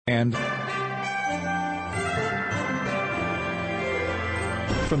And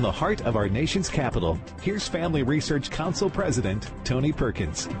from the heart of our nation's capital, here's Family Research Council President Tony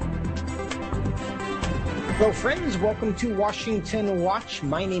Perkins. Hello, friends. Welcome to Washington Watch.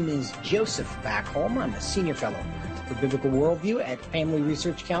 My name is Joseph Backholm. I'm a senior fellow for Biblical Worldview at Family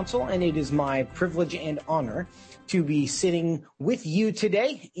Research Council, and it is my privilege and honor to be sitting with you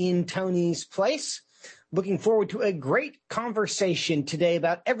today in Tony's place. Looking forward to a great conversation today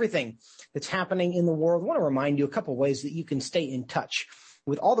about everything that's happening in the world. I want to remind you a couple ways that you can stay in touch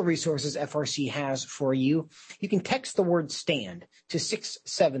with all the resources FRC has for you. You can text the word STAND to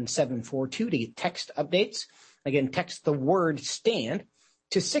 67742 to get text updates. Again, text the word STAND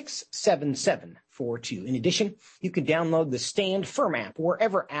to 67742. In addition, you can download the Stand Firm app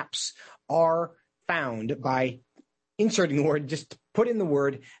wherever apps are found by inserting the word, just put in the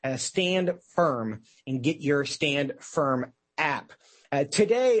word Stand Firm and get your Stand Firm app.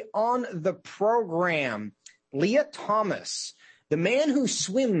 Today on the program, Lia Thomas, the man who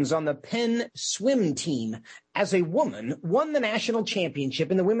swims on the Penn swim team as a woman, won the national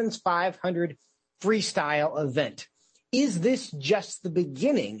championship in the women's 500 freestyle event. Is this just the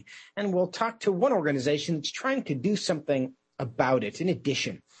beginning? And we'll talk to one organization that's trying to do something about it. In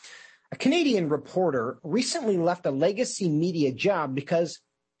addition, a Canadian reporter recently left a legacy media job because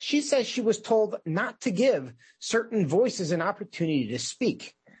she says she was told not to give certain voices an opportunity to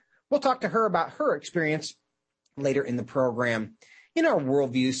speak. We'll talk to her about her experience later in the program. In our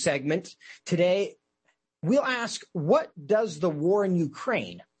Worldview segment today, we'll ask, what does the war in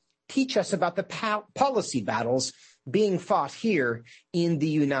Ukraine teach us about the policy battles being fought here in the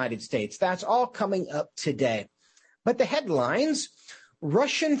United States? That's all coming up today. But the headlines: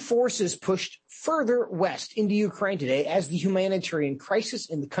 Russian forces pushed further west into Ukraine today as the humanitarian crisis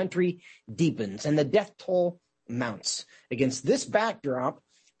in the country deepens and the death toll mounts. Against this backdrop,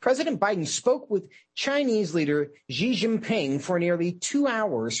 President Biden spoke with Chinese leader Xi Jinping for nearly 2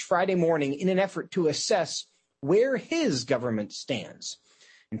 hours Friday morning in an effort to assess where his government stands.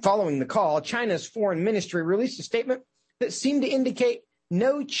 And following the call, China's foreign ministry released a statement that seemed to indicate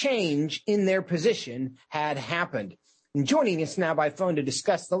no change in their position had happened. And joining us now by phone to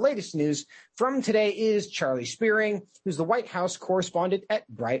discuss the latest news from today is Charlie Spearing, who's the White House correspondent at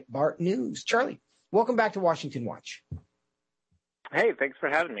Breitbart News. Charlie, welcome back to Washington Watch. Hey, thanks for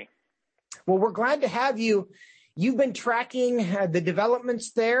having me. Well, we're glad to have you. You've been tracking the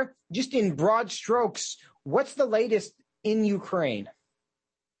developments there. Just in broad strokes, what's the latest in Ukraine?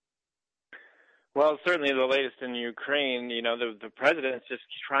 Well, certainly the latest in Ukraine, the president's just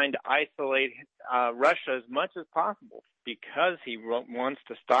trying to isolate Russia as much as possible because he wants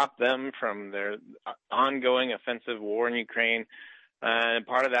to stop them from their ongoing offensive war in Ukraine. And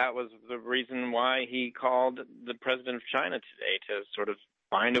part of that was the reason why he called the president of China today to sort of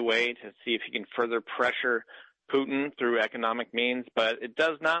find a way to see if he can further pressure Putin through economic means. But it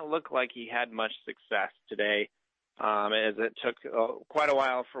does not look like he had much success today. As it took quite a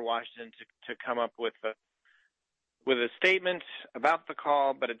while for Washington to come up with a statement about the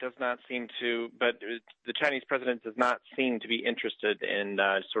call, but it does not seem to. But the Chinese president does not seem to be interested in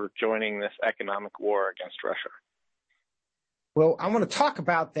sort of joining this economic war against Russia. Well, I want to talk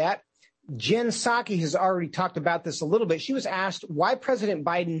about that. Jen Psaki has already talked about this a little bit. She was asked why President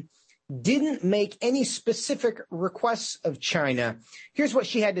Biden didn't make any specific requests of China. Here's what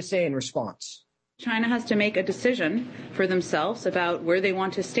she had to say in response. China has to make a decision for themselves about where they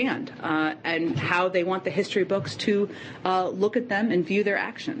want to stand and how they want the history books to look at them and view their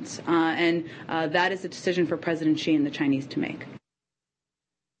actions. And that is a decision for President Xi and the Chinese to make.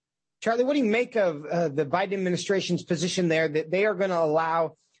 Charlie, what do you make of the Biden administration's position there that they are going to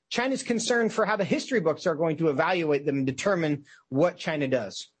allow China's concern for how the history books are going to evaluate them and determine what China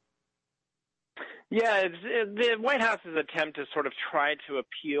does? Yeah, the White House's attempt to sort of try to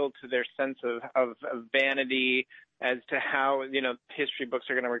appeal to their sense of vanity as to how, history books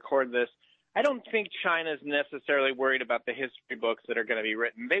are going to record this. I don't think China's necessarily worried about the history books that are going to be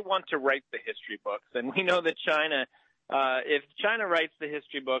written. They want to write the history books. And we know that China, if China writes the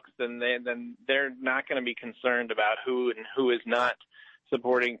history books, then they're not going to be concerned about who and who is not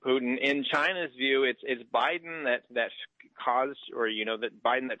supporting Putin. In China's view, it's Biden that caused, or that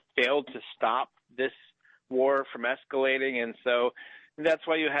Biden that failed to stop this war from escalating, and so that's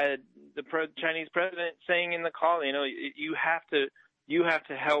why you had the Chinese president saying in the call, you have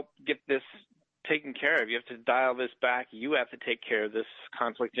to help get this taken care of. You have to dial this back. You have to take care of this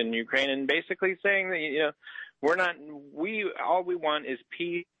conflict in Ukraine, and basically saying that all we want is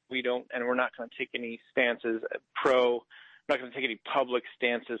peace. We're not going to take any stances pro we're not going to take any public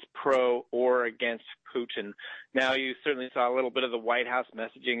stances pro or against Putin. Now, you certainly saw a little bit of the White House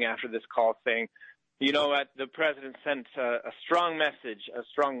messaging after this call saying, you know what, the president sent a strong message, a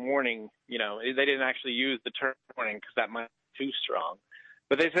strong warning. You know, they didn't actually use the term warning because that might be too strong.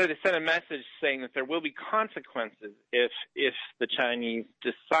 But they sent a message saying that there will be consequences if the Chinese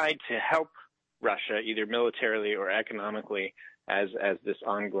decide to help Russia, either militarily or economically, as this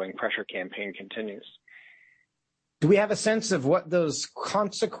ongoing pressure campaign continues. Do we have a sense of what those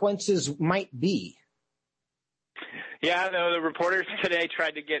consequences might be? Yeah, no, the reporters today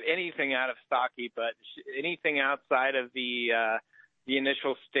tried to get anything out of Psaki, but anything outside of the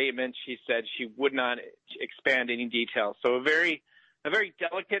initial statement, she said she would not expand any details. So a very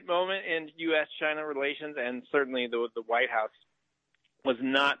delicate moment in U.S.-China relations, and certainly the White House was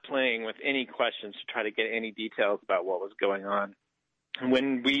not playing with any questions to try to get any details about what was going on,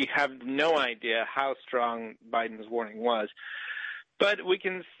 when we have no idea how strong Biden's warning was. But we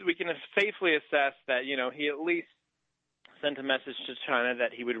can safely assess that, you know, he at least sent a message to China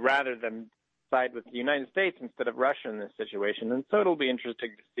that he would rather them side with the United States instead of Russia in this situation. And so it'll be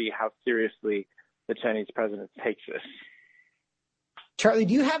interesting to see how seriously the Chinese president takes this. Charlie,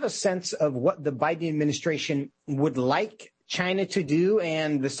 do you have a sense of what the Biden administration would like China to do?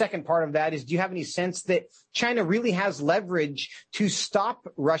 And the second part of that is, do you have any sense that China really has leverage to stop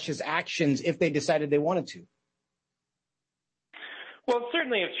Russia's actions if they decided they wanted to? Well,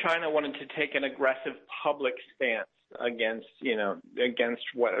 certainly if China wanted to take an aggressive public stance against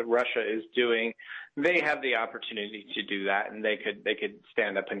what Russia is doing, they have the opportunity to do that, and they could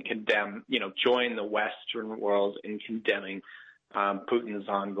stand up and condemn, join the Western world in condemning Putin's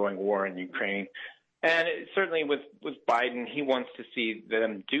ongoing war in Ukraine. And certainly with Biden, he wants to see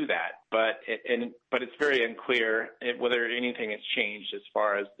them do that, but it's very unclear whether anything has changed as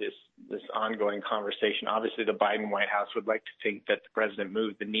far as this ongoing conversation. Obviously, the Biden White House would like to think that the president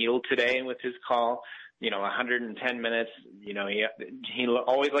moved the needle today with his call. 110 minutes. He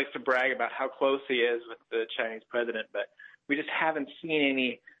always likes to brag about how close he is with the Chinese president, but we just haven't seen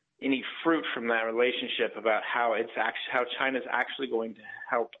any fruit from that relationship about how China's actually going to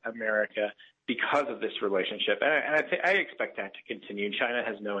help America because of this relationship. And I expect that to continue. China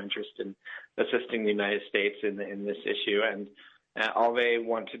has no interest in assisting the United States in this issue, and all they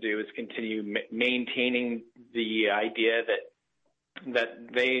want to do is continue maintaining the idea that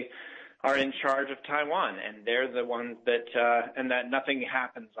they are in charge of Taiwan, and they're the ones that and that nothing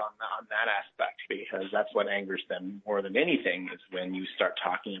happens on that aspect, because that's what angers them more than anything, is when you start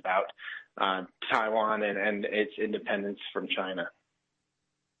talking about Taiwan and its independence from China.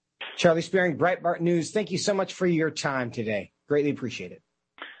 Charlie Spearing, Breitbart News, thank you so much for your time today. Greatly appreciate it.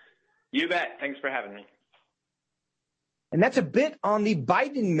 You bet. Thanks for having me. And that's a bit on the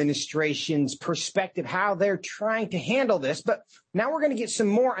Biden administration's perspective, how they're trying to handle this. But now we're going to get some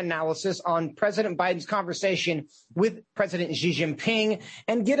more analysis on President Biden's conversation with President Xi Jinping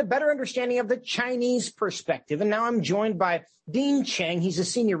and get a better understanding of the Chinese perspective. And now I'm joined by Dean Cheng. He's a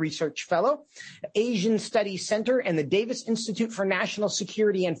senior research fellow, Asian Studies Center and the Davis Institute for National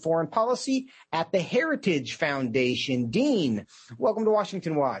Security and Foreign Policy at the Heritage Foundation. Dean, welcome to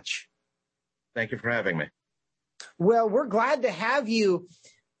Washington Watch. Thank you for having me. Well, we're glad to have you.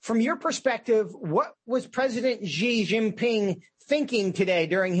 From your perspective, what was President Xi Jinping thinking today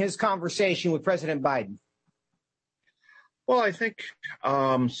during his conversation with President Biden? Well, I think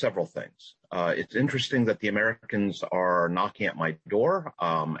several things. It's interesting that the Americans are knocking at my door,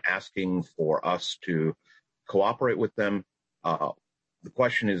 asking for us to cooperate with them. The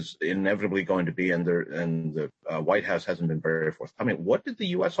question is inevitably going to be, and the White House hasn't been very forthcoming, what did the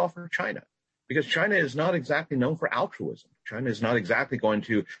U.S. offer China? Because China is not exactly known for altruism. China is not exactly going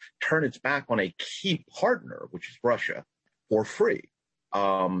to turn its back on a key partner, which is Russia, for free.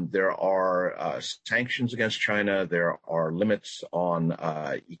 There are sanctions against China. There are limits on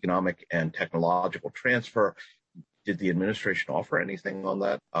economic and technological transfer. Did the administration offer anything on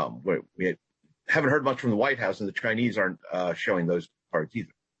that? We haven't heard much from the White House, and the Chinese aren't showing those cards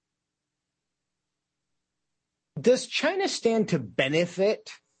either. Does China stand to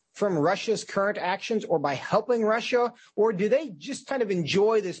benefit from Russia's current actions, or by helping Russia, or do they just kind of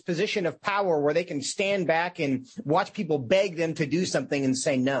enjoy this position of power where they can stand back and watch people beg them to do something and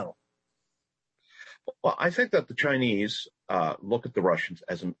say no? Well, I think that the Chinese look at the Russians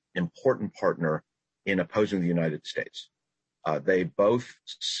as an important partner in opposing the United States. They both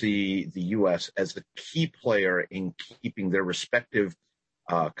see the U.S. as the key player in keeping their respective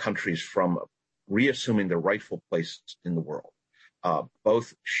countries from reassuming their rightful place in the world.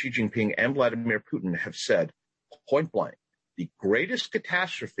 Both Xi Jinping and Vladimir Putin have said point blank, the greatest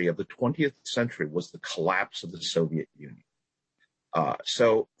catastrophe of the 20th century was the collapse of the Soviet Union.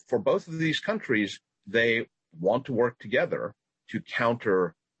 So for both of these countries, they want to work together to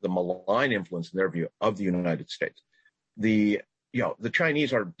counter the malign influence, in their view, of the United States. The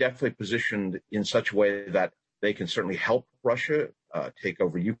Chinese are definitely positioned in such a way that they can certainly help Russia take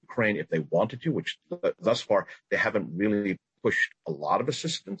over Ukraine if they wanted to, which thus far they haven't really pushed a lot of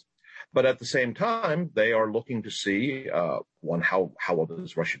assistance. But at the same time, they are looking to see, how well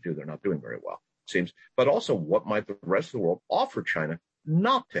does Russia do? They're not doing very well, it seems. But also, what might the rest of the world offer China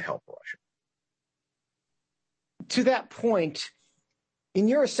not to help Russia? To that point, in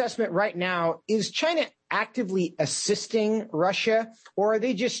your assessment right now, is China actively assisting Russia, or are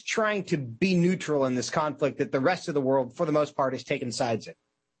they just trying to be neutral in this conflict that the rest of the world, for the most part, has taken sides in?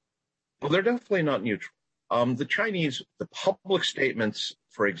 Well, they're definitely not neutral. The Chinese, the public statements,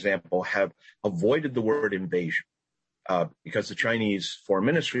 for example, have avoided the word invasion because the Chinese Foreign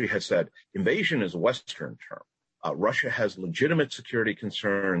Ministry has said invasion is a Western term. Russia has legitimate security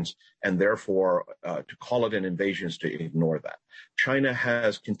concerns, and therefore to call it an invasion is to ignore that. China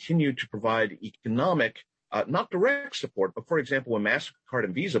has continued to provide economic, not direct support, but for example, when MasterCard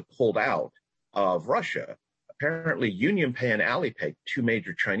and Visa pulled out of Russia, apparently UnionPay and Alipay, two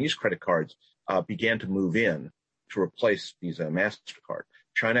major Chinese credit cards, began to move in to replace Visa and MasterCard.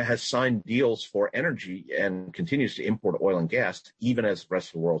 China has signed deals for energy and continues to import oil and gas, even as the rest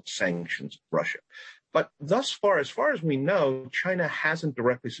of the world sanctions Russia. But thus far as we know, China hasn't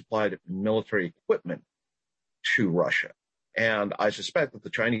directly supplied military equipment to Russia. And I suspect that the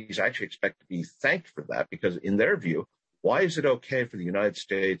Chinese actually expect to be thanked for that, because in their view, why is it okay for the United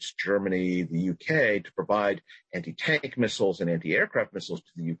States, Germany, the UK to provide anti-tank missiles and anti-aircraft missiles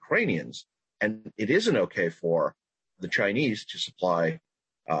to the Ukrainians, and it isn't okay for the Chinese to supply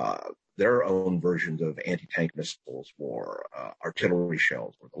their own versions of anti-tank missiles or artillery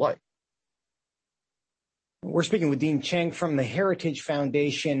shells or the like? We're speaking with Dean Cheng from the Heritage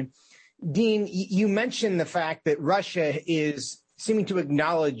Foundation. Dean, you mentioned the fact that Russia is seeming to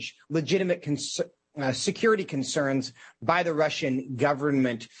acknowledge legitimate security concerns by the Russian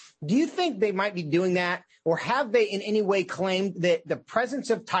government. Do you think they might be doing that, or have they in any way claimed that the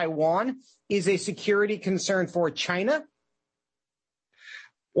presence of Taiwan is a security concern for China?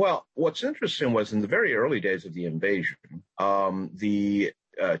 Well, what's interesting was in the very early days of the invasion, the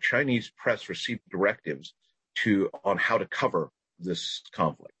Chinese press received directives on how to cover this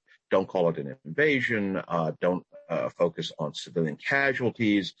conflict. Don't call it an invasion. Don't focus on civilian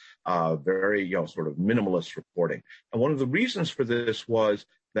casualties. Very, sort of minimalist reporting. And one of the reasons for this was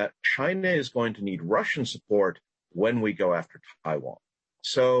that China is going to need Russian support when we go after Taiwan.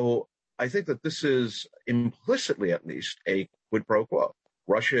 So I think that this is implicitly, at least, a quid pro quo.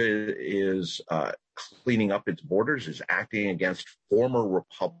 Russia is cleaning up its borders, is acting against former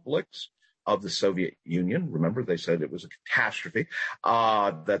republics of the Soviet Union. Remember, they said it was a catastrophe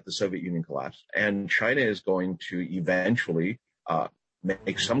that the Soviet Union collapsed. And China is going to eventually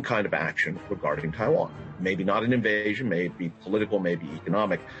make some kind of action regarding Taiwan. Maybe not an invasion, maybe political, maybe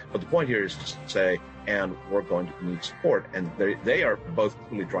economic. But the point here is to say, and we're going to need support. And they are both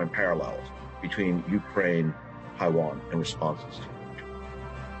clearly drawing parallels between Ukraine, Taiwan, and responses to it.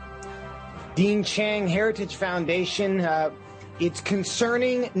 Dean Cheng, Heritage Foundation. It's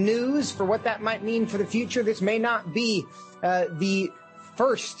concerning news for what that might mean for the future. This may not be the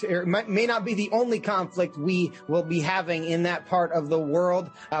first, or may not be the only conflict we will be having in that part of the world.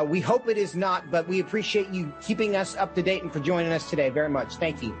 We hope it is not, but we appreciate you keeping us up to date and for joining us today very much.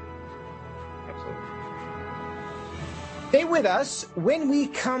 Thank you. Absolutely. Stay with us. When we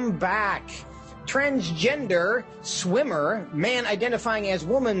come back, transgender swimmer, man identifying as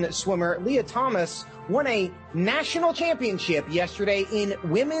woman swimmer, Leah Thomas won a national championship yesterday in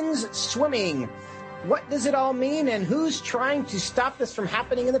women's swimming. What does it all mean, and who's trying to stop this from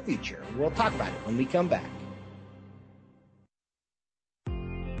happening in the future? We'll talk about it when we come back.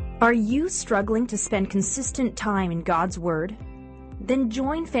 Are you struggling to spend consistent time in God's Word? Then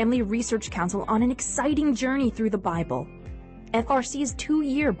join Family Research Council on an exciting journey through the Bible. FRC's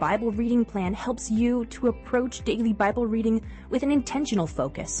 2-year Bible reading plan helps you to approach daily Bible reading with an intentional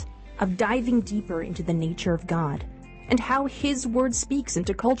focus of diving deeper into the nature of God and how His Word speaks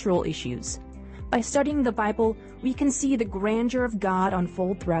into cultural issues. By studying the Bible, we can see the grandeur of God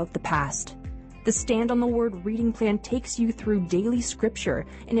unfold throughout the past. The Stand on the Word reading plan takes you through daily scripture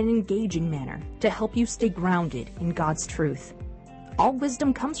in an engaging manner to help you stay grounded in God's truth. All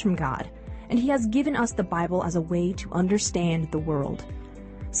wisdom comes from God, and He has given us the Bible as a way to understand the world.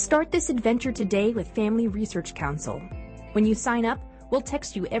 Start this adventure today with Family Research Council. When you sign up, we'll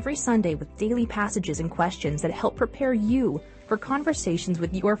text you every Sunday with daily passages and questions that help prepare you for conversations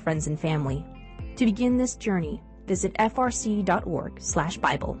with your friends and family. To begin this journey, visit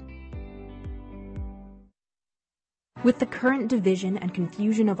frc.org/Bible. With the current division and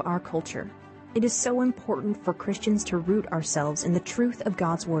confusion of our culture, it is so important for Christians to root ourselves in the truth of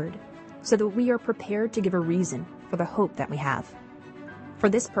God's Word, so that we are prepared to give a reason for the hope that we have. For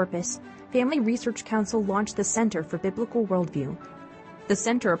this purpose, Family Research Council launched the Center for Biblical Worldview. The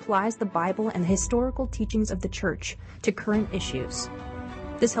center applies the Bible and the historical teachings of the Church to current issues.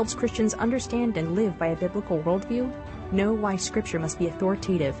 This helps Christians understand and live by a biblical worldview, know why Scripture must be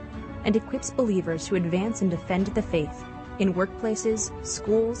authoritative, and equips believers to advance and defend the faith in workplaces,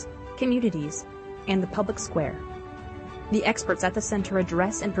 schools, communities, and the public square. The experts at the center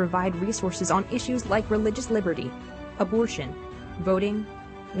address and provide resources on issues like religious liberty, abortion, voting,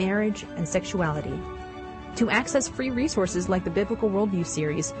 marriage, and sexuality. To access free resources like the Biblical Worldview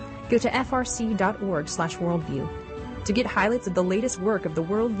series, go to frc.org/worldview. To get highlights of the latest work of the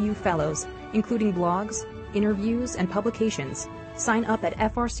Worldview Fellows, including blogs, interviews, and publications, sign up at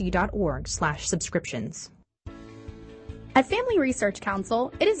frc.org/subscriptions. At Family Research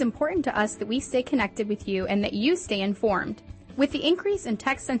Council, it is important to us that we stay connected with you and that you stay informed. With the increase in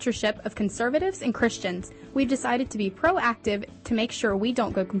tech censorship of conservatives and Christians, we've decided to be proactive to make sure we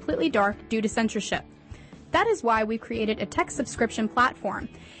don't go completely dark due to censorship. That is why we've created a tech subscription platform.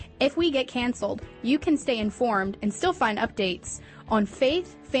 If we get canceled, you can stay informed and still find updates on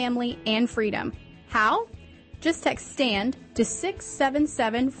faith, family, and freedom. How? Just text STAND to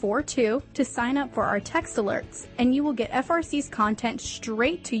 67742 to sign up for our text alerts, and you will get FRC's content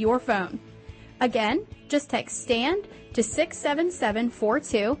straight to your phone. Again, just text STAND to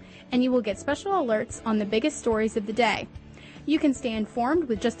 67742, and you will get special alerts on the biggest stories of the day. You can stay informed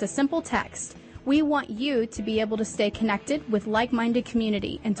with just a simple text. We want you to be able to stay connected with like-minded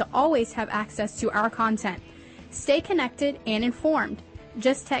community and to always have access to our content. Stay connected and informed.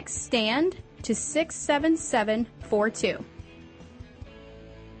 Just text STAND to 67742.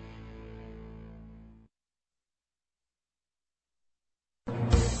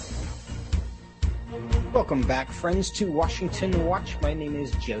 Welcome back, friends, to Washington Watch. My name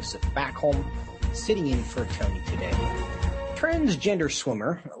is Joseph Backholm, sitting in for Tony today. Transgender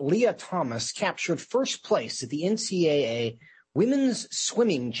swimmer Lia Thomas captured first place at the NCAA Women's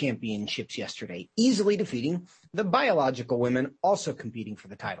Swimming Championships yesterday, easily defeating the biological women also competing for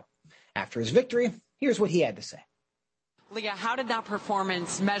the title. After his victory, here's what he had to say. Lia, how did that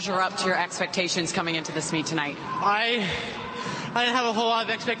performance measure up to your expectations coming into this meet tonight? I didn't have a whole lot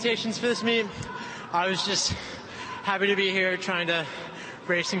of expectations for this meet. I was just happy to be here trying to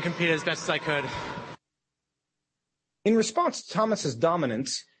race and compete as best as I could. In response to Thomas's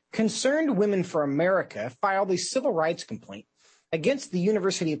dominance, Concerned Women for America filed a civil rights complaint against the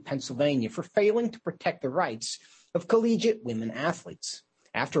University of Pennsylvania for failing to protect the rights of collegiate women athletes.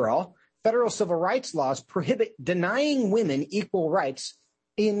 After all, federal civil rights laws prohibit denying women equal rights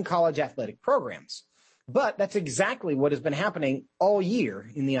in college athletic programs. But that's exactly what has been happening all year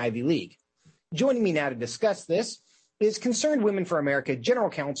in the Ivy League. Joining me now to discuss this is Concerned Women for America General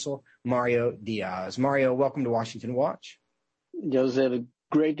Counsel Mario Diaz. Mario, welcome to Washington Watch. Joseph,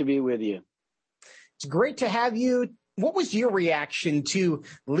 great to be with you. It's great to have you. What was your reaction to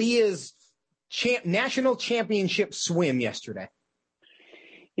Lia's national championship swim yesterday?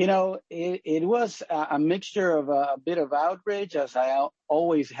 You know, it was a mixture of a bit of outrage, as I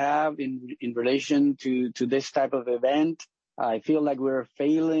always have in relation to this type of event. I feel like we're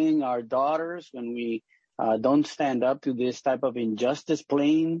failing our daughters when we don't stand up to this type of injustice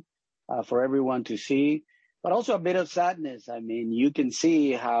plain for everyone to see, but also a bit of sadness. I mean, you can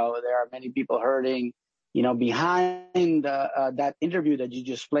see how there are many people hurting. You know, behind that interview that you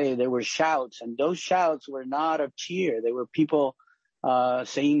just played, there were shouts, and those shouts were not of cheer. They were people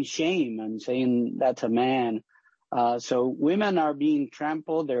saying shame and saying that's a man. So women are being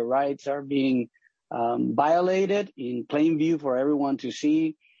trampled. Their rights are being violated in plain view for everyone to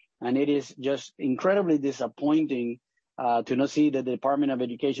see. And it is just incredibly disappointing to not see the Department of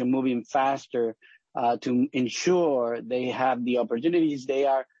Education moving faster to ensure they have the opportunities they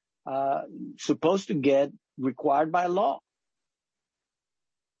are supposed to get required by law.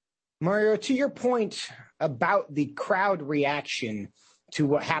 Mario, to your point about the crowd reaction to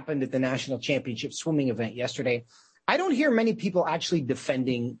what happened at the national championship swimming event yesterday, I don't hear many people actually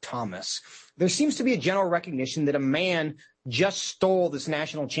defending Thomas. There seems to be a general recognition that a man just stole this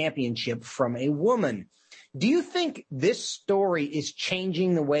national championship from a woman. Do you think this story is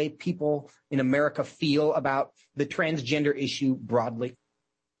changing the way people in America feel about the transgender issue broadly?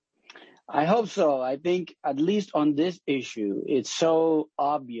 I hope so. I think at least on this issue, it's so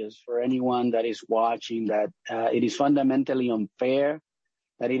obvious for anyone that is watching that it is fundamentally unfair,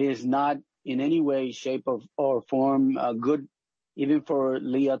 that it is not in any way, shape, or form good, even for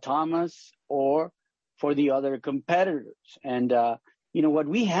Leah Thomas or for the other competitors. And, what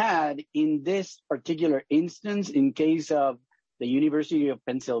we had in this particular instance, in case of the University of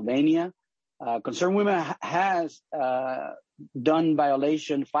Pennsylvania, Concerned Women has filed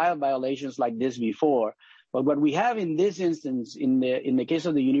violations like this before. But what we have in this instance, in the case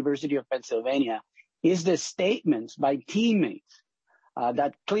of the University of Pennsylvania, is the statements by teammates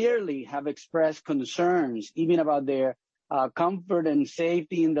that clearly have expressed concerns, even about their comfort and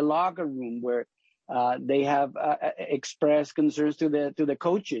safety in the locker room, where they have expressed concerns to the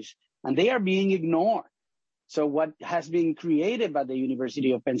coaches, and they are being ignored. So what has been created by the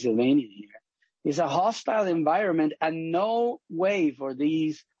University of Pennsylvania here is a hostile environment and no way for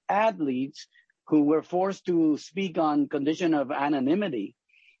these athletes who were forced to speak on condition of anonymity,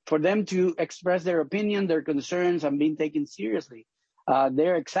 for them to express their opinion, their concerns, and being taken seriously.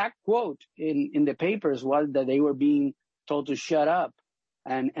 Their exact quote in the papers was that they were being told to shut up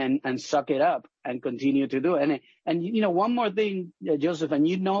and suck it up and continue to do it. And one more thing, Joseph, and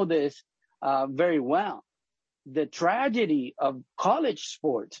you know this very well. The tragedy of college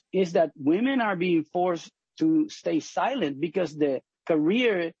sports is that women are being forced to stay silent because the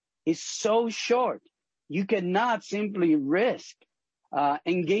career is so short. You cannot simply risk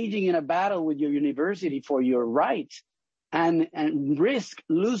engaging in a battle with your university for your rights and risk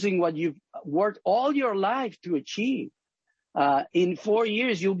losing what you've worked all your life to achieve. In 4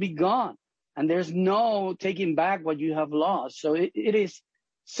 years, you'll be gone, and there's no taking back what you have lost. So it is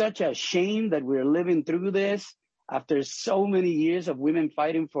such a shame that we're living through this after so many years of women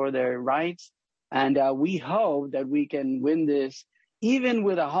fighting for their rights. And we hope that we can win this, even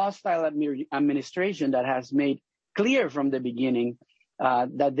with a hostile administration that has made clear from the beginning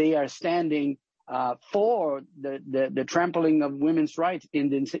that they are standing for the trampling of women's rights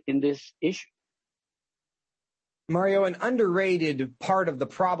in this issue. Mario, an underrated part of the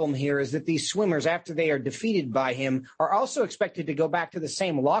problem here is that these swimmers, after they are defeated by him, are also expected to go back to the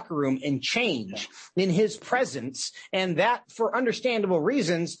same locker room and change in his presence. And that, for understandable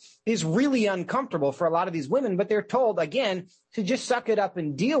reasons, is really uncomfortable for a lot of these women. But they're told, again, to just suck it up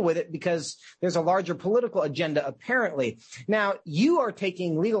and deal with it because there's a larger political agenda, apparently. Now, you are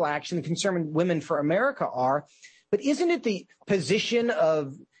taking legal action, Concerned Women for America are, but isn't it the position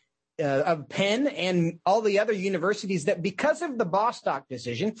of Penn and all the other universities that because of the Bostock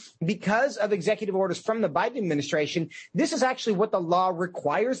decision, because of executive orders from the Biden administration, this is actually what the law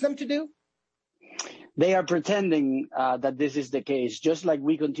requires them to do? They are pretending that this is the case, just like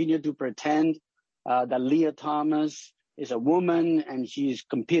we continue to pretend that Leah Thomas is a woman and she's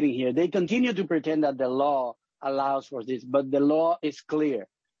competing here. They continue to pretend that the law allows for this, but the law is clear.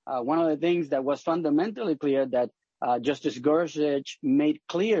 One of the things that was fundamentally clear that Justice Gorsuch made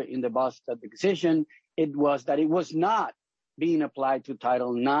clear in the Bostock decision, it was that it was not being applied to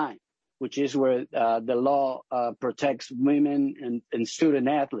Title IX, which is where the law protects women and student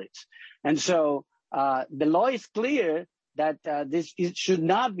athletes. And so the law is clear that it should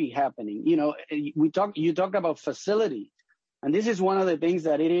not be happening. You talk about facilities, and this is one of the things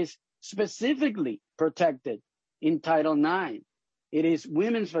that it is specifically protected in Title IX. It is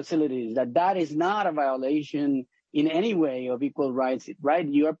women's facilities, that is not a violation in any way of equal rights, right?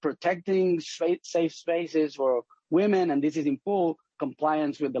 You are protecting safe spaces for women, and this is in full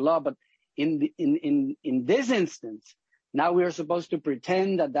compliance with the law. But in this instance, now we are supposed to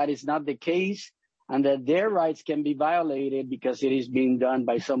pretend that is not the case, and that their rights can be violated because it is being done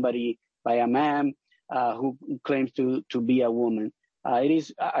by somebody, by a man who claims to be a woman. It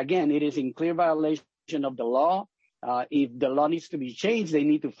is in clear violation of the law. If the law needs to be changed, they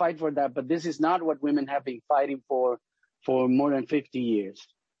need to fight for that. But this is not what women have been fighting for more than 50 years.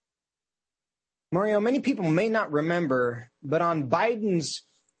 Mario, many people may not remember, but on Biden's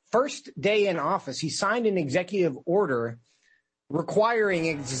first day in office, he signed an executive order requiring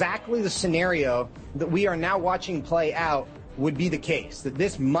exactly the scenario that we are now watching play out would be the case, that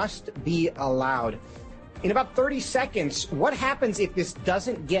this must be allowed. In about 30 seconds, what happens if this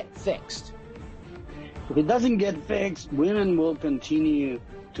doesn't get fixed? If it doesn't get fixed, women will continue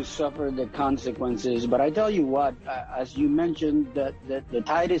to suffer the consequences. But I tell you what, as you mentioned, the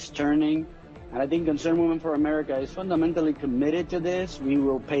tide is turning, and I think Concerned Women for America is fundamentally committed to this. We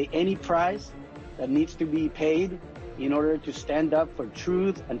will pay any price that needs to be paid in order to stand up for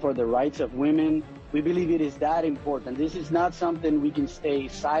truth and for the rights of women. We believe it is that important. This is not something we can stay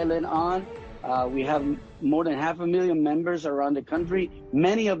silent on. We have more than 500,000 members around the country,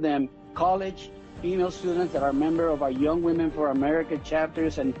 many of them college female students that are members of our Young Women for America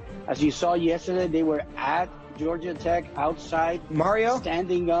chapters. And as you saw yesterday, they were at Georgia Tech outside, Mario,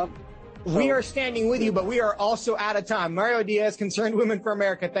 standing up. We are standing with you, but we are also out of time. Mario Diaz, Concerned Women for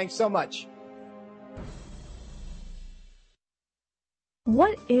America, thanks so much.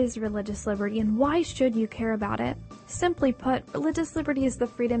 What is religious liberty and why should you care about it? Simply put, religious liberty is the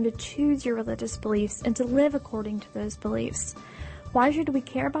freedom to choose your religious beliefs and to live according to those beliefs. Why should we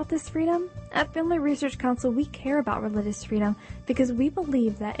care about this freedom? At Family Research Council, we care about religious freedom because we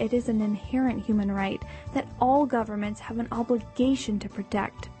believe that it is an inherent human right that all governments have an obligation to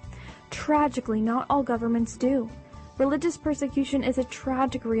protect. Tragically, not all governments do. Religious persecution is a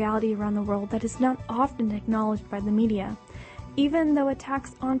tragic reality around the world that is not often acknowledged by the media, even though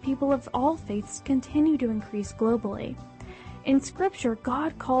attacks on people of all faiths continue to increase globally. In Scripture,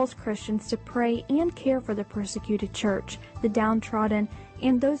 God calls Christians to pray and care for the persecuted church, the downtrodden,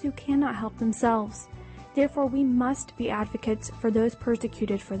 and those who cannot help themselves. Therefore, we must be advocates for those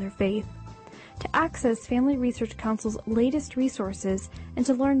persecuted for their faith. To access Family Research Council's latest resources and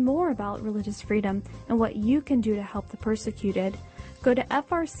to learn more about religious freedom and what you can do to help the persecuted, go to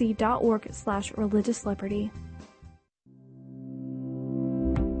frc.org/religiousliberty.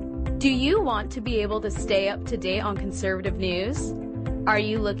 Do you want to be able to stay up to date on conservative news? Are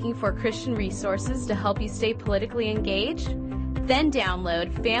you looking for Christian resources to help you stay politically engaged? Then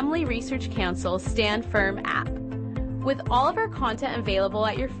download Family Research Council's Stand Firm app. With all of our content available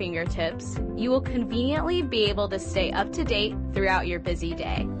at your fingertips, you will conveniently be able to stay up to date throughout your busy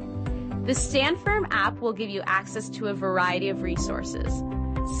day. The Stand Firm app will give you access to a variety of resources,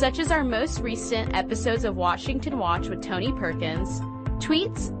 such as our most recent episodes of Washington Watch with Tony Perkins,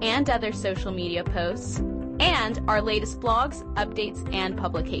 tweets and other social media posts, and our latest blogs, updates, and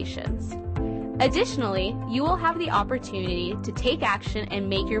publications. Additionally, you will have the opportunity to take action and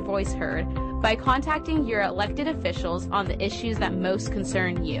make your voice heard by contacting your elected officials on the issues that most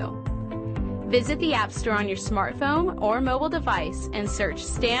concern you. Visit the App Store on your smartphone or mobile device and search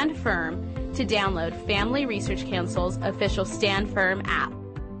Stand Firm to download Family Research Council's official Stand Firm app.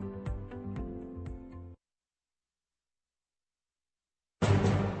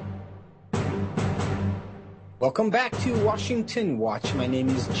 Welcome back to Washington Watch. My name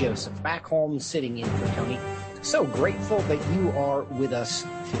is Joseph, back home sitting in for Tony. So grateful that you are with us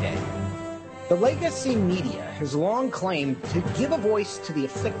today. The legacy media has long claimed to give a voice to the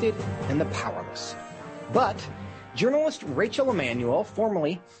afflicted and the powerless. But journalist Rachel Emmanuel,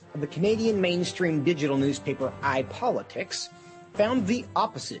 formerly of the Canadian mainstream digital newspaper iPolitics, found the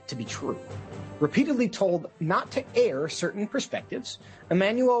opposite to be true. Repeatedly told not to air certain perspectives,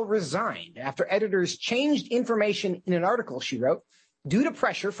 Emmanuel resigned after editors changed information in an article she wrote due to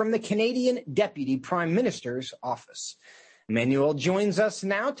pressure from the Canadian Deputy Prime Minister's office. Emmanuel joins us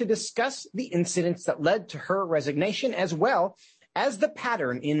now to discuss the incidents that led to her resignation, as well as the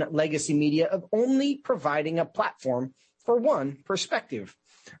pattern in legacy media of only providing a platform for one perspective.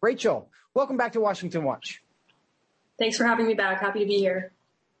 Rachel, welcome back to Washington Watch. Thanks for having me back. Happy to be here.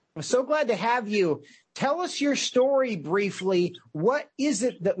 I'm so glad to have you. Tell us your story briefly. What is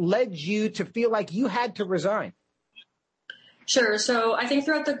it that led you to feel like you had to resign? Sure. So I think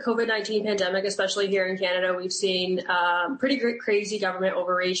throughout the COVID-19 pandemic, especially here in Canada, we've seen pretty crazy government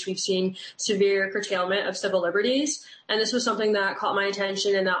overreach. We've seen severe curtailment of civil liberties. And this was something that caught my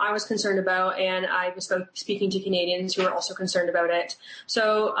attention and that I was concerned about. And I was speaking to Canadians who were also concerned about it.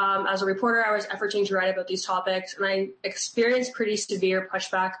 So as a reporter, I was efforting to write about these topics. And I experienced pretty severe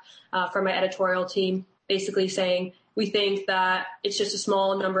pushback from my editorial team, basically saying, we think that it's just a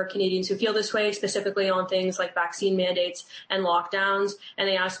small number of Canadians who feel this way, specifically on things like vaccine mandates and lockdowns. And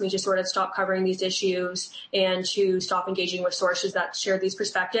they asked me to sort of stop covering these issues and to stop engaging with sources that share these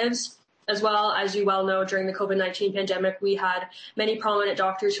perspectives. As well, as you well know, during the COVID-19 pandemic, we had many prominent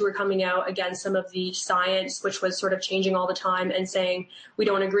doctors who were coming out against some of the science, which was sort of changing all the time, and saying, we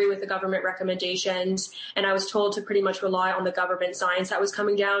don't agree with the government recommendations. And I was told to pretty much rely on the government science that was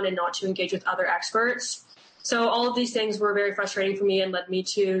coming down and not to engage with other experts. So all of these things were very frustrating for me and led me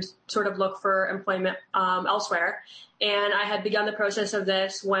to sort of look for employment elsewhere. And I had begun the process of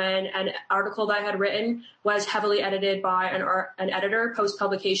this when an article that I had written was heavily edited by an editor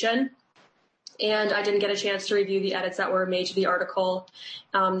post-publication. And I didn't get a chance to review the edits that were made to the article.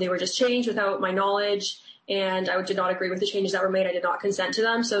 They were just changed without my knowledge. And I did not agree with the changes that were made. I did not consent to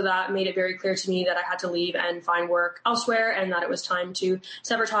them. So that made it very clear to me that I had to leave and find work elsewhere and that it was time to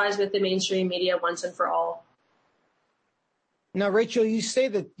sever ties with the mainstream media once and for all. Now, Rachel, you say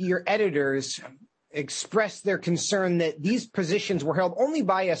that your editors expressed their concern that these positions were held only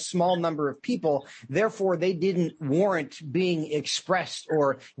by a small number of people. Therefore, they didn't warrant being expressed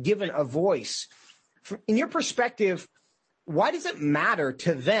or given a voice. In your perspective, why does it matter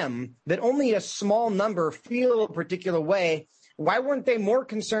to them that only a small number feel a particular way why weren't they more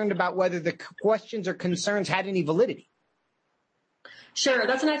concerned about whether the questions or concerns had any validity? Sure,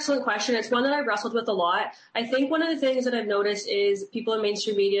 that's an excellent question. It's one that I've wrestled with a lot. I think one of the things that I've noticed is people in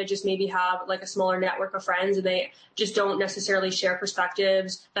mainstream media just maybe have like a smaller network of friends, and they just don't necessarily share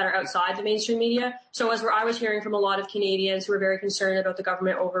perspectives that are outside the mainstream media. So as I was hearing from a lot of Canadians who were very concerned about the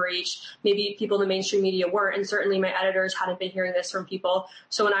government overreach, maybe people in the mainstream media weren't, and certainly my editors hadn't been hearing this from people.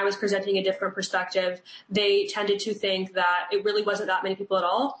 So when I was presenting a different perspective, they tended to think that it really wasn't that many people at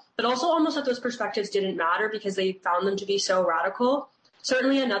all, but also almost that those perspectives didn't matter because they found them to be so radical.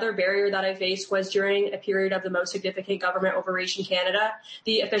 Certainly another barrier that I faced was during a period of the most significant government overreach in Canada.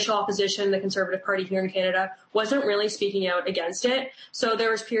 The official opposition, the Conservative Party here in Canada, wasn't really speaking out against it. So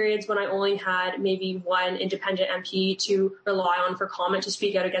there was periods when I only had maybe one independent MP to rely on for comment to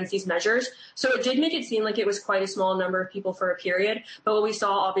speak out against these measures. So it did make it seem like it was quite a small number of people for a period. But what we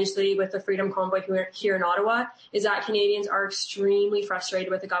saw, obviously, with the Freedom Convoy here in Ottawa is that Canadians are extremely frustrated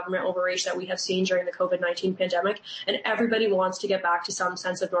with the government overreach that we have seen during the COVID-19 pandemic, and everybody wants to get back to some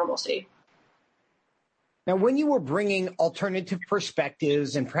sense of normalcy. Now, when you were bringing alternative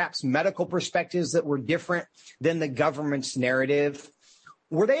perspectives and perhaps medical perspectives that were different than the government's narrative,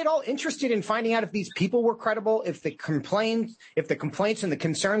 were they at all interested in finding out if these people were credible, if the complaints and the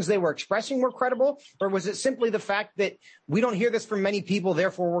concerns they were expressing were credible, or was it simply the fact that we don't hear this from many people,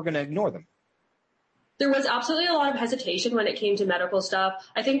 therefore we're going to ignore them? There was absolutely a lot of hesitation when it came to medical stuff.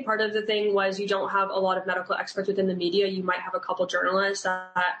 I think part of the thing was you don't have a lot of medical experts within the media. You might have a couple journalists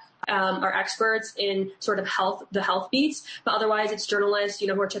that are experts in sort of the health beats, but otherwise it's journalists,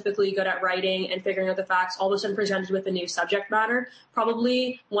 who are typically good at writing and figuring out the facts, all of a sudden presented with a new subject matter.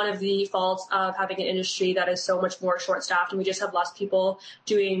 Probably one of the faults of having an industry that is so much more short-staffed, and we just have less people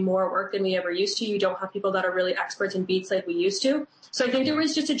doing more work than we ever used to. You don't have people that are really experts in beats like we used to. So I think there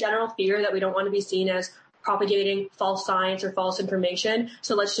was just a general fear that we don't want to be seen as propagating false science or false information.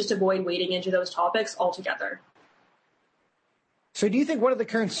 So let's just avoid wading into those topics altogether. So do you think one of the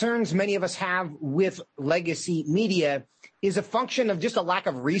concerns many of us have with legacy media is a function of just a lack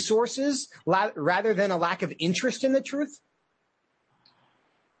of resources rather than a lack of interest in the truth?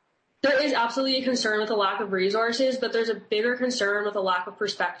 There is absolutely a concern with a lack of resources, but there's a bigger concern with a lack of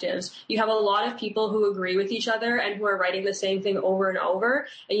perspectives. You have a lot of people who agree with each other and who are writing the same thing over and over,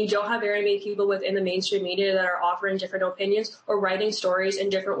 and you don't have very many people within the mainstream media that are offering different opinions or writing stories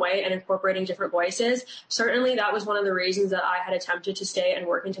in different way and incorporating different voices. Certainly that was one of the reasons that I had attempted to stay and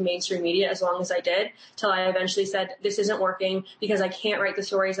work into mainstream media as long as I did, till I eventually said, this isn't working because I can't write the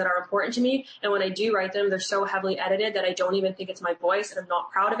stories that are important to me, and when I do write them, they're so heavily edited that I don't even think it's my voice, and I'm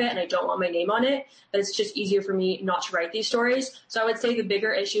not proud of it, and I don't want my name on it, that it's just easier for me not to write these stories. So I would say the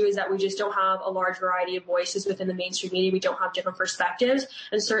bigger issue is that we just don't have a large variety of voices within the mainstream media. We don't have different perspectives.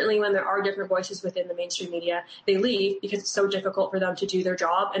 And certainly when there are different voices within the mainstream media, they leave because it's so difficult for them to do their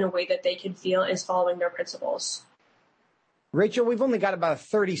job in a way that they can feel is following their principles. Rachel, we've only got about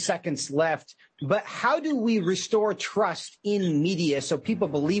 30 seconds left, but how do we restore trust in media so people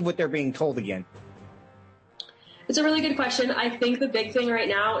believe what they're being told again? It's a really good question. I think the big thing right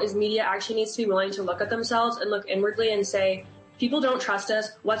now is media actually needs to be willing to look at themselves and look inwardly and say, people don't trust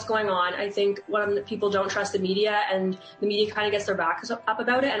us. What's going on? I think when people don't trust the media, and the media kind of gets their backs up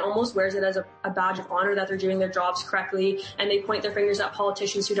about it and almost wears it as a badge of honor that they're doing their jobs correctly, and they point their fingers at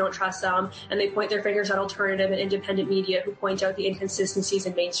politicians who don't trust them, and they point their fingers at alternative and independent media who point out the inconsistencies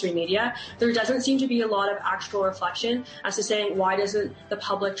in mainstream media. There doesn't seem to be a lot of actual reflection as to saying, why doesn't the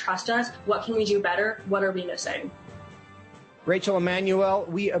public trust us? What can we do better? What are we missing? Rachel Emmanuel,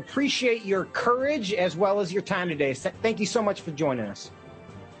 we appreciate your courage as well as your time today. Thank you so much for joining us.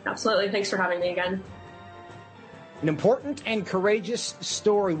 Absolutely. Thanks for having me again. An important and courageous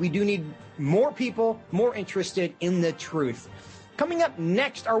story. We do need more people more interested in the truth. Coming up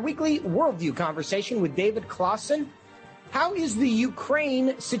next, our weekly Worldview conversation with David Clausen. How is the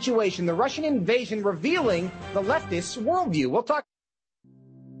Ukraine situation, the Russian invasion, revealing the leftist worldview? We'll talk.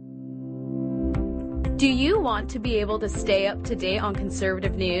 Do you want to be able to stay up to date on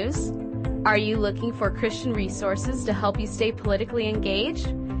conservative news? Are you looking for Christian resources to help you stay politically engaged?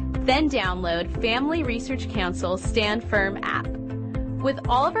 Then download Family Research Council's Stand Firm app. With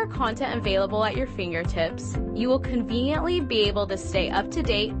all of our content available at your fingertips, you will conveniently be able to stay up to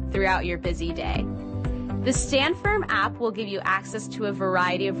date throughout your busy day. The Stand Firm app will give you access to a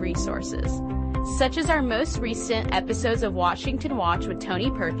variety of resources, such as our most recent episodes of Washington Watch with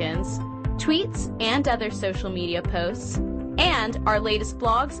Tony Perkins, tweets and other social media posts, and our latest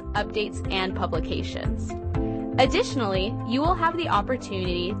blogs, updates, and publications. Additionally, you will have the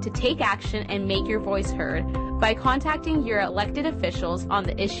opportunity to take action and make your voice heard by contacting your elected officials on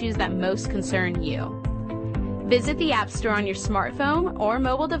the issues that most concern you. Visit the App Store on your smartphone or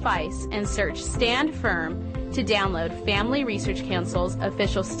mobile device and search Stand Firm to download Family Research Council's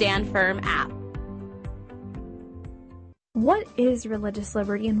official Stand Firm app. What is religious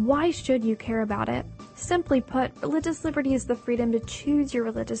liberty and why should you care about it? Simply put, religious liberty is the freedom to choose your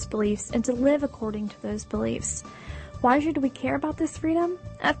religious beliefs and to live according to those beliefs. Why should we care about this freedom?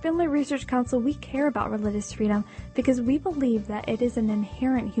 At Family Research Council, we care about religious freedom because we believe that it is an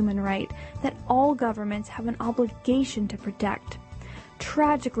inherent human right that all governments have an obligation to protect.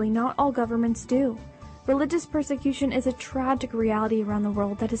 Tragically, not all governments do. Religious persecution is a tragic reality around the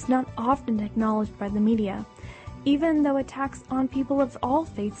world that is not often acknowledged by the media, even though attacks on people of all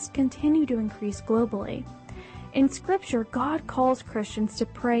faiths continue to increase globally. In Scripture, God calls Christians to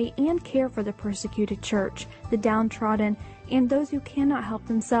pray and care for the persecuted church, the downtrodden, and those who cannot help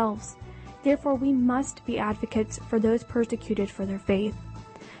themselves. Therefore, we must be advocates for those persecuted for their faith.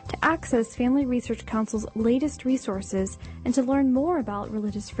 To access Family Research Council's latest resources and to learn more about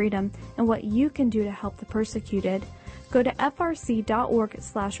religious freedom and what you can do to help the persecuted, go to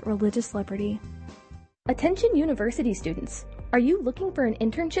frc.org/religiousliberty. Attention university students. Are you looking for an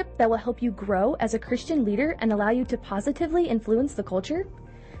internship that will help you grow as a Christian leader and allow you to positively influence the culture?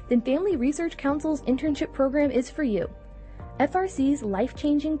 Then Family Research Council's internship program is for you. FRC's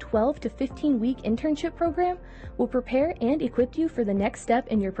life-changing 12 to 15-week internship program will prepare and equip you for the next step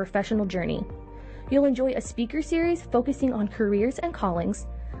in your professional journey. You'll enjoy a speaker series focusing on careers and callings,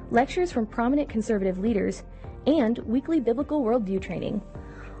 lectures from prominent conservative leaders, and weekly biblical worldview training.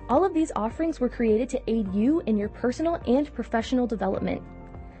 All of these offerings were created to aid you in your personal and professional development.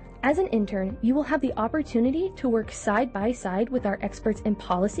 As an intern, you will have the opportunity to work side by side with our experts in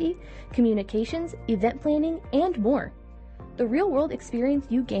policy, communications, event planning, and more. The real-world experience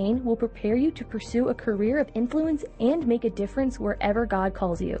you gain will prepare you to pursue a career of influence and make a difference wherever God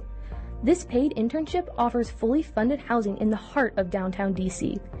calls you. This paid internship offers fully funded housing in the heart of downtown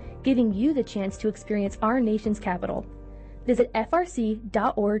DC, giving you the chance to experience our nation's capital. Visit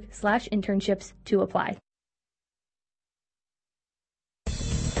frc.org/internships to apply.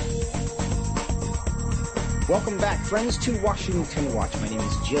 Welcome back, friends, to Washington Watch. My name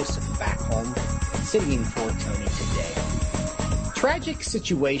is Joseph Backholm, sitting in for Tony today. Tragic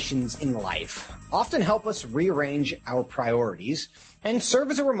situations in life often help us rearrange our priorities and serve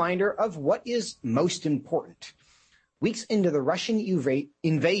as a reminder of what is most important. Weeks into the Russian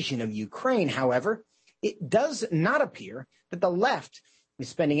invasion of Ukraine, however, it does not appear that the left is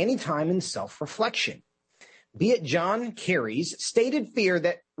spending any time in self-reflection. Be it John Kerry's stated fear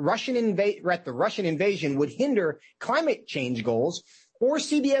that the Russian invasion would hinder climate change goals, or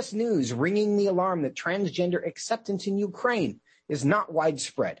CBS News ringing the alarm that transgender acceptance in Ukraine is not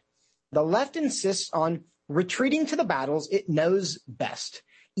widespread. The left insists on retreating to the battles it knows best,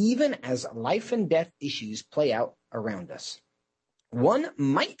 even as life and death issues play out around us. One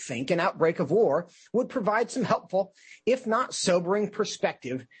might think an outbreak of war would provide some helpful, if not sobering,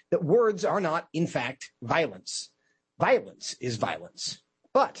 perspective that words are not, in fact, violence. Violence is violence.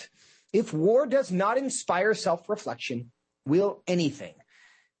 But if war does not inspire self-reflection, will anything?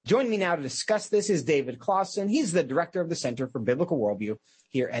 Joining me now to discuss this is David Clausen. He's the director of the Center for Biblical Worldview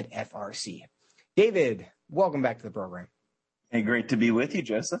here at FRC. David, welcome back to the program. Hey, great to be with you,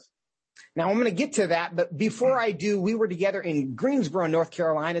 Joseph. Now, I'm going to get to that, but before I do, we were together in Greensboro, North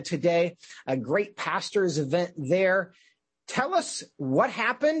Carolina today, a great pastors event there. Tell us what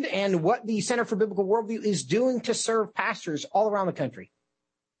happened and what the Center for Biblical Worldview is doing to serve pastors all around the country.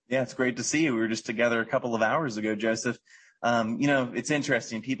 Yeah, it's great to see you. We were just together a couple of hours ago, Joseph. It's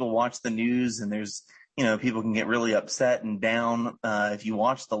interesting. People watch the news and people can get really upset and down if you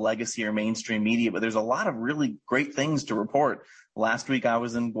watch the legacy or mainstream media, but there's a lot of really great things to report. Last week, I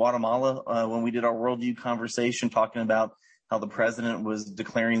was in Guatemala when we did our Worldview conversation talking about how the president was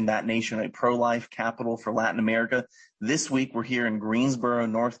declaring that nation a pro-life capital for Latin America. This week, we're here in Greensboro,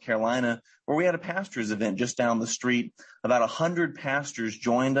 North Carolina, where we had a pastors event just down the street. About 100 pastors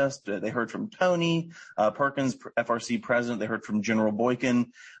joined us. They heard from Tony Perkins, FRC president. They heard from General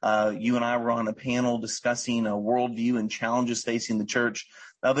Boykin. You and I were on a panel discussing a worldview and challenges facing the church.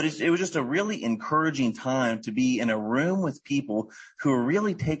 But it was just a really encouraging time to be in a room with people who are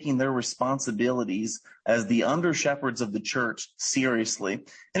really taking their responsibilities as the under shepherds of the church seriously. And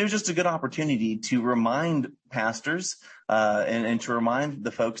it was just a good opportunity to remind pastors and to remind the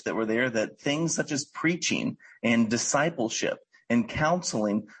folks that were there that things such as preaching and discipleship and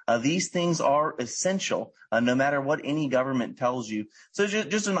counseling, these things are essential, no matter what any government tells you. So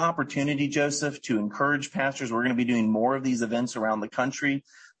just an opportunity, Joseph, to encourage pastors. We're going to be doing more of these events around the country.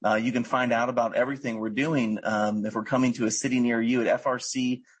 You can find out about everything we're doing if we're coming to a city near you at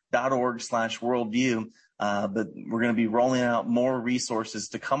frc.org/worldview. But we're going to be rolling out more resources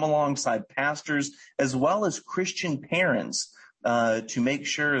to come alongside pastors as well as Christian parents to make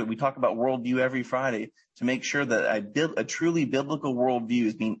sure that we talk about worldview every Friday, to make sure that a truly biblical worldview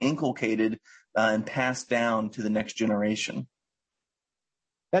is being inculcated and passed down to the next generation.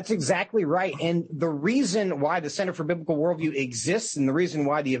 That's exactly right. And the reason why the Center for Biblical Worldview exists, and the reason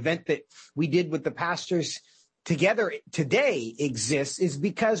why the event that we did with the pastors together today exists, is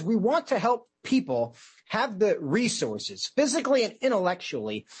because we want to help people have the resources, physically and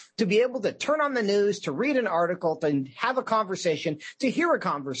intellectually, to be able to turn on the news, to read an article, to have a conversation, to hear a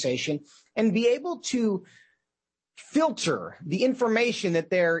conversation, and be able to filter the information that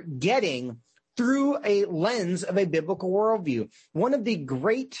they're getting through a lens of a biblical worldview. One of the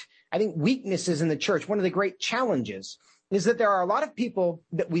great, I think, weaknesses in the church, one of the great challenges, is that there are a lot of people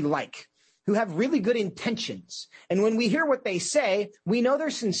that we like, who have really good intentions. And when we hear what they say, we know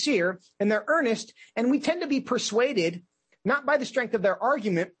they're sincere and they're earnest, and we tend to be persuaded, not by the strength of their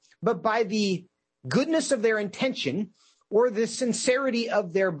argument, but by the goodness of their intention or the sincerity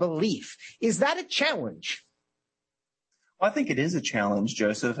of their belief. Is that a challenge? Well, I think it is a challenge,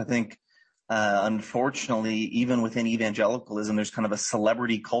 Joseph. I think, unfortunately, even within evangelicalism, there's kind of a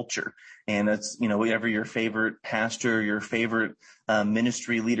celebrity culture. And it's, whatever your favorite pastor, your favorite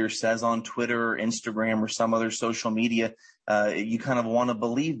ministry leader says on Twitter or Instagram or some other social media, you kind of want to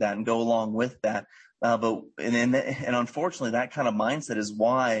believe that and go along with that. And unfortunately, that kind of mindset is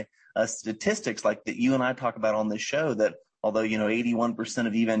why statistics like that you and I talk about on this show, that although, 81%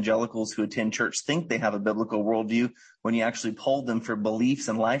 of evangelicals who attend church think they have a biblical worldview, when you actually poll them for beliefs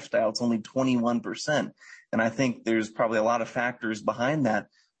and lifestyle, it's only 21%. And I think there's probably a lot of factors behind that.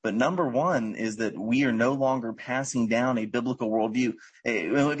 But number one is that we are no longer passing down a biblical worldview.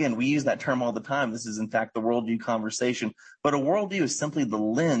 Again, we use that term all the time. This is, in fact, the worldview conversation. But a worldview is simply the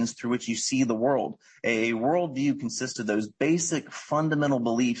lens through which you see the world. A worldview consists of those basic fundamental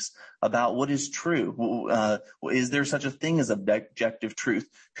beliefs about what is true. Is there such a thing as objective truth?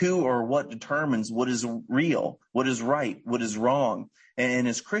 Who or what determines what is real, what is right, what is wrong? And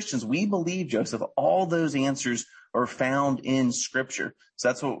as Christians, we believe, Joseph, all those answers are found in Scripture. So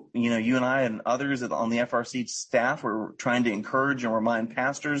that's what, you and I and others on the FRC staff are trying to encourage and remind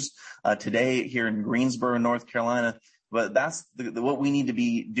pastors today here in Greensboro, North Carolina. But that's what we need to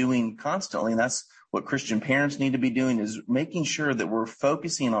be doing constantly. And that's what Christian parents need to be doing, is making sure that we're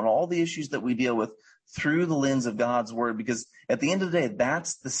focusing on all the issues that we deal with through the lens of God's Word, because at the end of the day,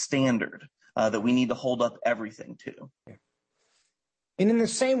 that's the standard that we need to hold up everything to. And in the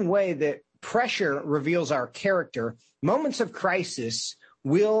same way that pressure reveals our character, moments of crisis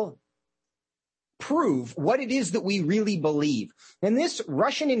will prove what it is that we really believe. And this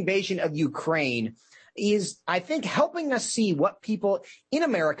Russian invasion of Ukraine is, I think, helping us see what people in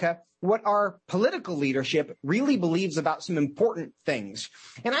America, what our political leadership really believes about some important things.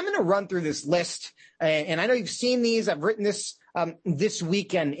 And I'm going to run through this list. And I know you've seen these. I've written this this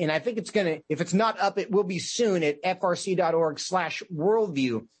weekend, and I think it's going to, if it's not up, it will be soon at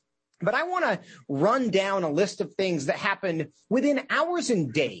frc.org/worldview. But I want to run down a list of things that happened within hours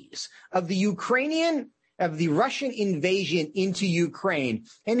and days of the Russian invasion into Ukraine.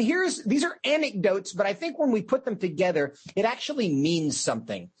 And these are anecdotes, but I think when we put them together, it actually means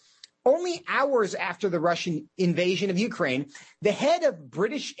something. Only hours after the Russian invasion of Ukraine, the head of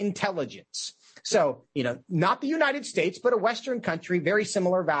British intelligence, so, not the United States, but a Western country, very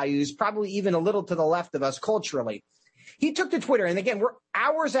similar values, probably even a little to the left of us culturally, he took to Twitter, and again, we're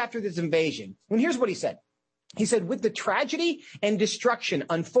hours after this invasion, and here's what he said. He said, with the tragedy and destruction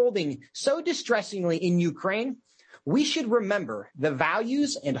unfolding so distressingly in Ukraine, we should remember the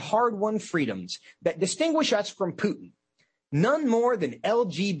values and hard-won freedoms that distinguish us from Putin, none more than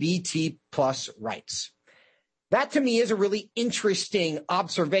LGBT plus rights. That, to me, is a really interesting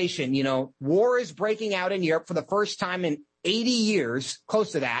observation. War is breaking out in Europe for the first time in 80 years,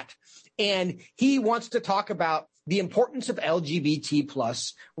 close to that, and he wants to talk about the importance of LGBT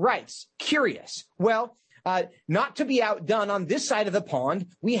plus rights. Curious. Well, not to be outdone on this side of the pond,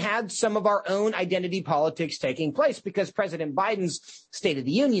 we had some of our own identity politics taking place, because President Biden's State of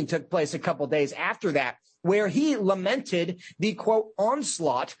the Union took place a couple days after that, where he lamented the, quote,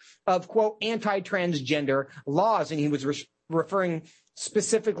 onslaught of, quote, anti-transgender laws. And he was referring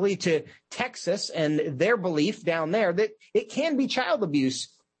specifically to Texas and their belief down there that it can be child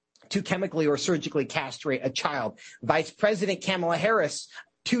abuse to chemically or surgically castrate a child. Vice President Kamala Harris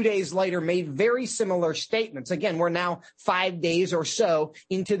 2 days later made very similar statements. Again, we're now 5 days or so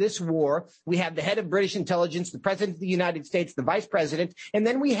into this war. We have the head of British intelligence, the president of the United States, the vice president, and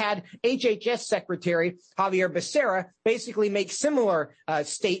then we had HHS Secretary Javier Becerra basically make similar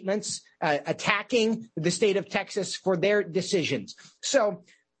statements attacking the state of Texas for their decisions. So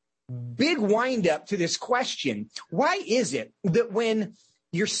big windup to this question. Why is it that when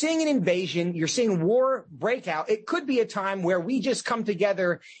you're seeing an invasion, you're seeing war break out, it could be a time where we just come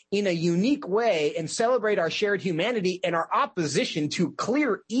together in a unique way and celebrate our shared humanity and our opposition to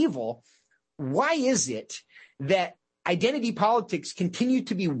clear evil? Why is it that identity politics continue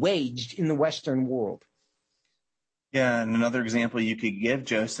to be waged in the Western world? Yeah, and another example you could give,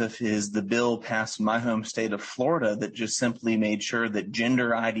 Joseph, is the bill passed in my home state of Florida that just simply made sure that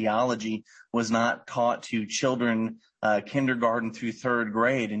gender ideology was not taught to children kindergarten through third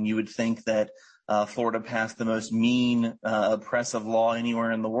grade. And you would think that Florida passed the most mean, oppressive law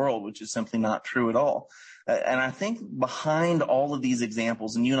anywhere in the world, which is simply not true at all. And I think behind all of these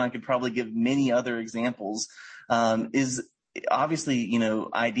examples, and you and I could probably give many other examples, is obviously,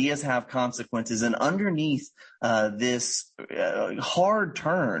 ideas have consequences, and underneath this hard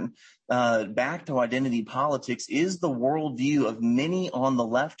turn back to identity politics is the worldview of many on the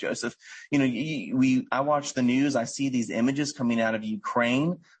left, Joseph. I watch the news. I see these images coming out of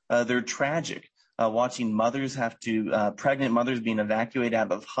Ukraine. They're tragic. Watching mothers pregnant mothers being evacuated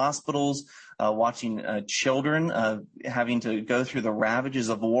out of hospitals, watching children having to go through the ravages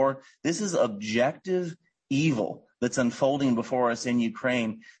of war. This is objective evil that's unfolding before us in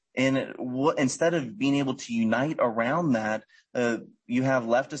Ukraine. And instead of being able to unite around that, you have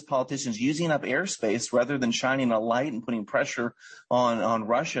leftist politicians using up airspace rather than shining a light and putting pressure on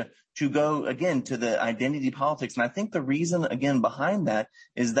Russia to go, again, to the identity politics. And I think the reason, again, behind that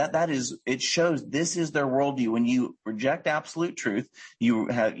is it shows this is their worldview. When you reject absolute truth, you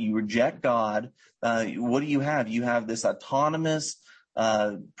reject God, what do you have? You have this autonomous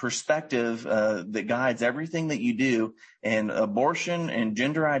perspective that guides everything that you do, and abortion and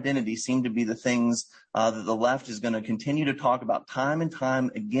gender identity seem to be the things that the left is going to continue to talk about time and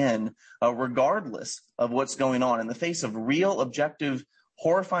time again, regardless of what's going on. In the face of real, objective,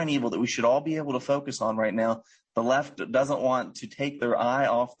 horrifying evil that we should all be able to focus on right now, the left doesn't want to take their eye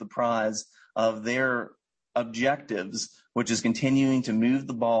off the prize of their objectives, which is continuing to move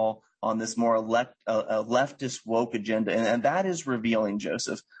the ball on this more leftist woke agenda. And that is revealing,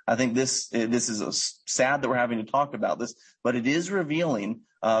 Joseph. I think this is sad that we're having to talk about this, but it is revealing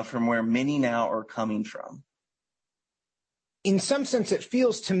from where many now are coming from. In some sense, it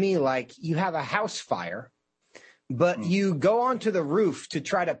feels to me like you have a house fire, but you go onto the roof to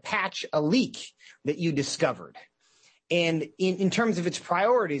try to patch a leak that you discovered. And in terms of its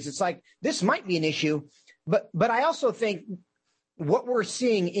priorities, it's like, this might be an issue, but I also think what we're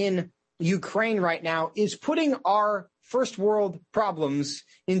seeing in Ukraine right now is putting our first world problems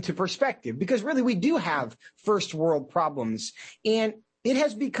into perspective, because really we do have first world problems. And it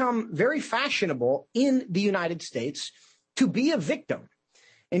has become very fashionable in the United States to be a victim.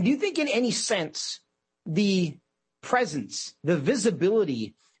 And do you think in any sense the presence, the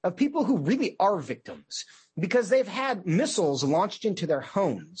visibility of people who really are victims, because they've had missiles launched into their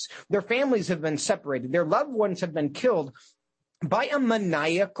homes, their families have been separated, their loved ones have been killed by a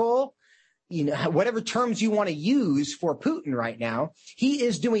maniacal, whatever terms you want to use for Putin right now, he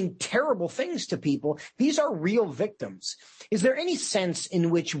is doing terrible things to people. These are real victims. Is there any sense in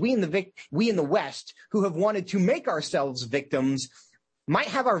which we in the West, who have wanted to make ourselves victims, might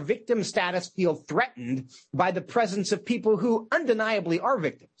have our victim status feel threatened by the presence of people who undeniably are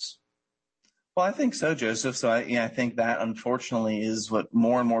victims? Well, I think so, Joseph. So I think that unfortunately is what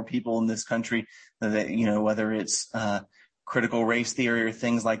more and more people in this country, whether it's critical race theory or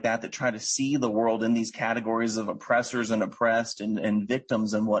things like that try to see the world in these categories of oppressors and oppressed and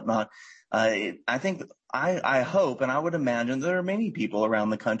victims and whatnot. I think I hope, and I would imagine there are many people around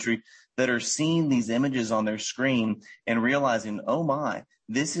the country that are seeing these images on their screen and realizing, oh my,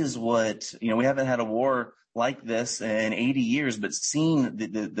 this is what, we haven't had a war like this in 80 years, but seeing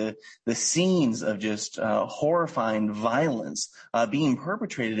the scenes of just horrifying violence being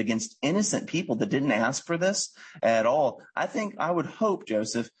perpetrated against innocent people that didn't ask for this at all. I would hope,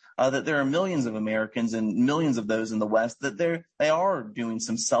 Joseph, that there are millions of Americans and millions of those in the West that they are doing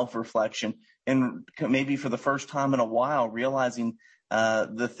some self-reflection and maybe for the first time in a while realizing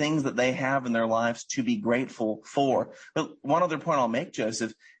the things that they have in their lives to be grateful for. But one other point I'll make,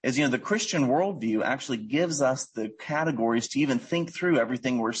 Joseph, is, the Christian worldview actually gives us the categories to even think through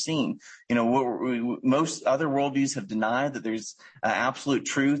everything we're seeing. Most other worldviews have denied that there's absolute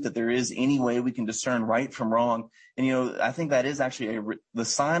truth, that there is any way we can discern right from wrong. And, I think that is actually the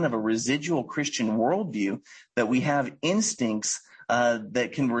sign of a residual Christian worldview, that we have instincts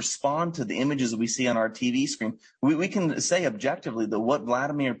that can respond to the images that we see on our TV screen. We can say objectively that what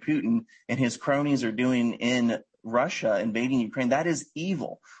Vladimir Putin and his cronies are doing in Russia, invading Ukraine, that is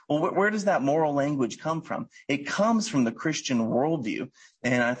evil. Well, where does that moral language come from? It comes from the Christian worldview.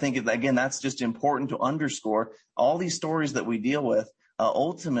 And I think, again, that's just important to underscore. All these stories that we deal with,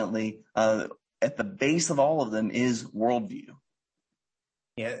 ultimately, at the base of all of them is worldview.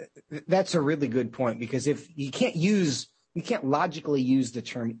 Yeah, that's a really good point, because if you can't logically use the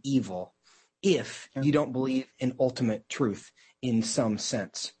term evil if you don't believe in ultimate truth in some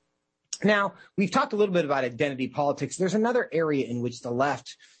sense. Now, we've talked a little bit about identity politics. There's another area in which the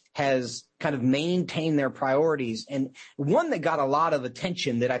left has kind of maintained their priorities, and one that got a lot of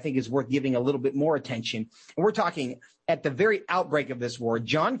attention that I think is worth giving a little bit more attention. And we're talking at the very outbreak of this war,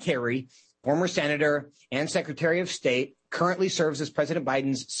 John Kerry, former senator and Secretary of State, currently serves as President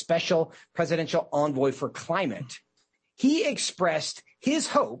Biden's special presidential envoy for climate. He expressed his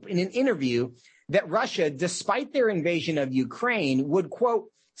hope in an interview that Russia, despite their invasion of Ukraine, would,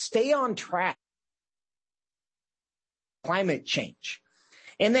 quote, stay on track with climate change.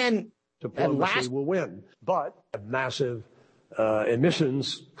 And then diplomacy will win, but massive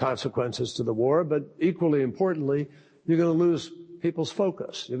emissions consequences to the war. But equally importantly, you're going to lose people's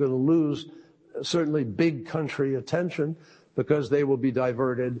focus. You're going to lose certainly big country attention, because they will be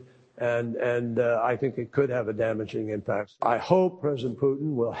diverted. And I think it could have a damaging impact. I hope President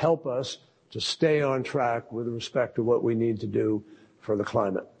Putin will help us to stay on track with respect to what we need to do for the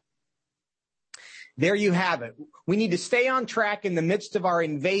climate. There you have it. We need to stay on track in the midst of our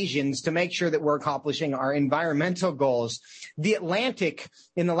invasions to make sure that we're accomplishing our environmental goals. The Atlantic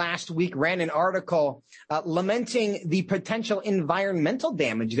in the last week ran an article lamenting the potential environmental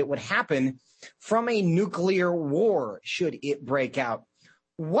damage that would happen from a nuclear war should it break out.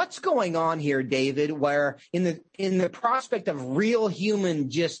 What's going on here, David, where in the prospect of real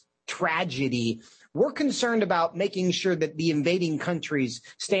human just tragedy, we're concerned about making sure that the invading countries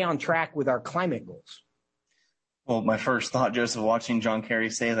stay on track with our climate goals? Well, my first thought, Joseph, watching John Kerry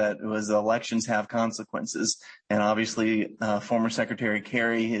say that, was elections have consequences. And obviously, former Secretary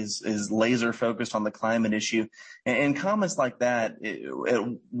Kerry is laser focused on the climate issue. And comments like that at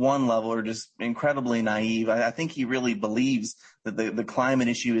one level are just incredibly naive. I think he really believes that the climate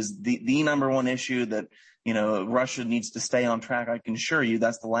issue is the number one issue, that Russia needs to stay on track. I can assure you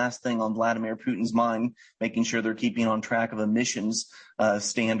that's the last thing on Vladimir Putin's mind, making sure they're keeping on track of emissions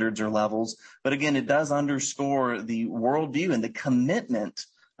standards or levels. But again, it does underscore the worldview and the commitment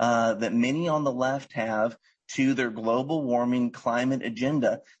that many on the left have to their global warming climate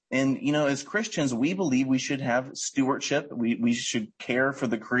agenda. And, as Christians, we believe we should have stewardship. We should care for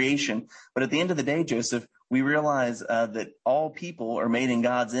the creation. But at the end of the day, Joseph, we realize that all people are made in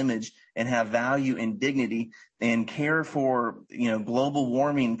God's image and have value and dignity, and care for, global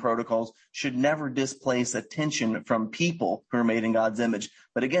warming protocols should never displace attention from people who are made in God's image.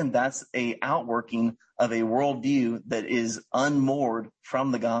 But again, that's a outworking of a worldview that is unmoored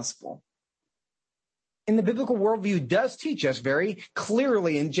from the gospel. And the biblical worldview does teach us very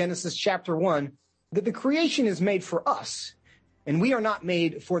clearly in Genesis chapter 1 that the creation is made for us, and we are not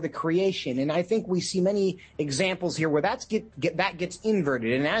made for the creation. And I think we see many examples here where that gets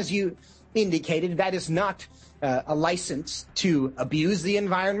inverted. And as you indicated, that is not a license to abuse the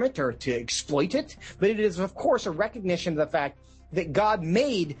environment or to exploit it, but it is, of course, a recognition of the fact that God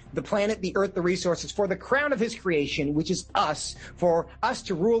made the planet, the earth, the resources for the crown of his creation, which is us, for us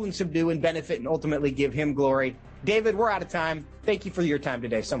to rule and subdue and benefit and ultimately give him glory. David, we're out of time. Thank you for your time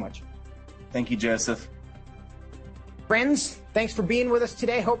today so much. Thank you, Joseph. Friends, thanks for being with us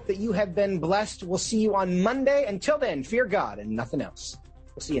today. Hope that you have been blessed. We'll see you on Monday. Until then, fear God and nothing else.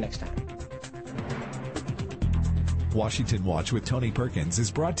 We'll see you next time. Washington Watch with Tony Perkins is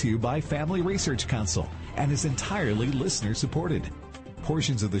brought to you by Family Research Council and is entirely listener-supported.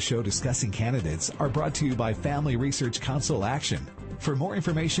 Portions of the show discussing candidates are brought to you by Family Research Council Action. For more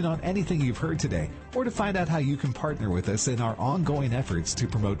information on anything you've heard today, or to find out how you can partner with us in our ongoing efforts to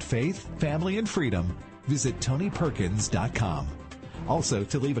promote faith, family, and freedom, visit TonyPerkins.com. Also,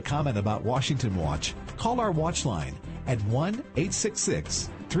 to leave a comment about Washington Watch, call our watch line at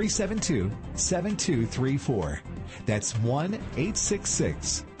 1-866-372-7234. That's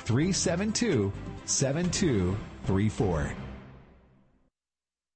 1-866-372-7234.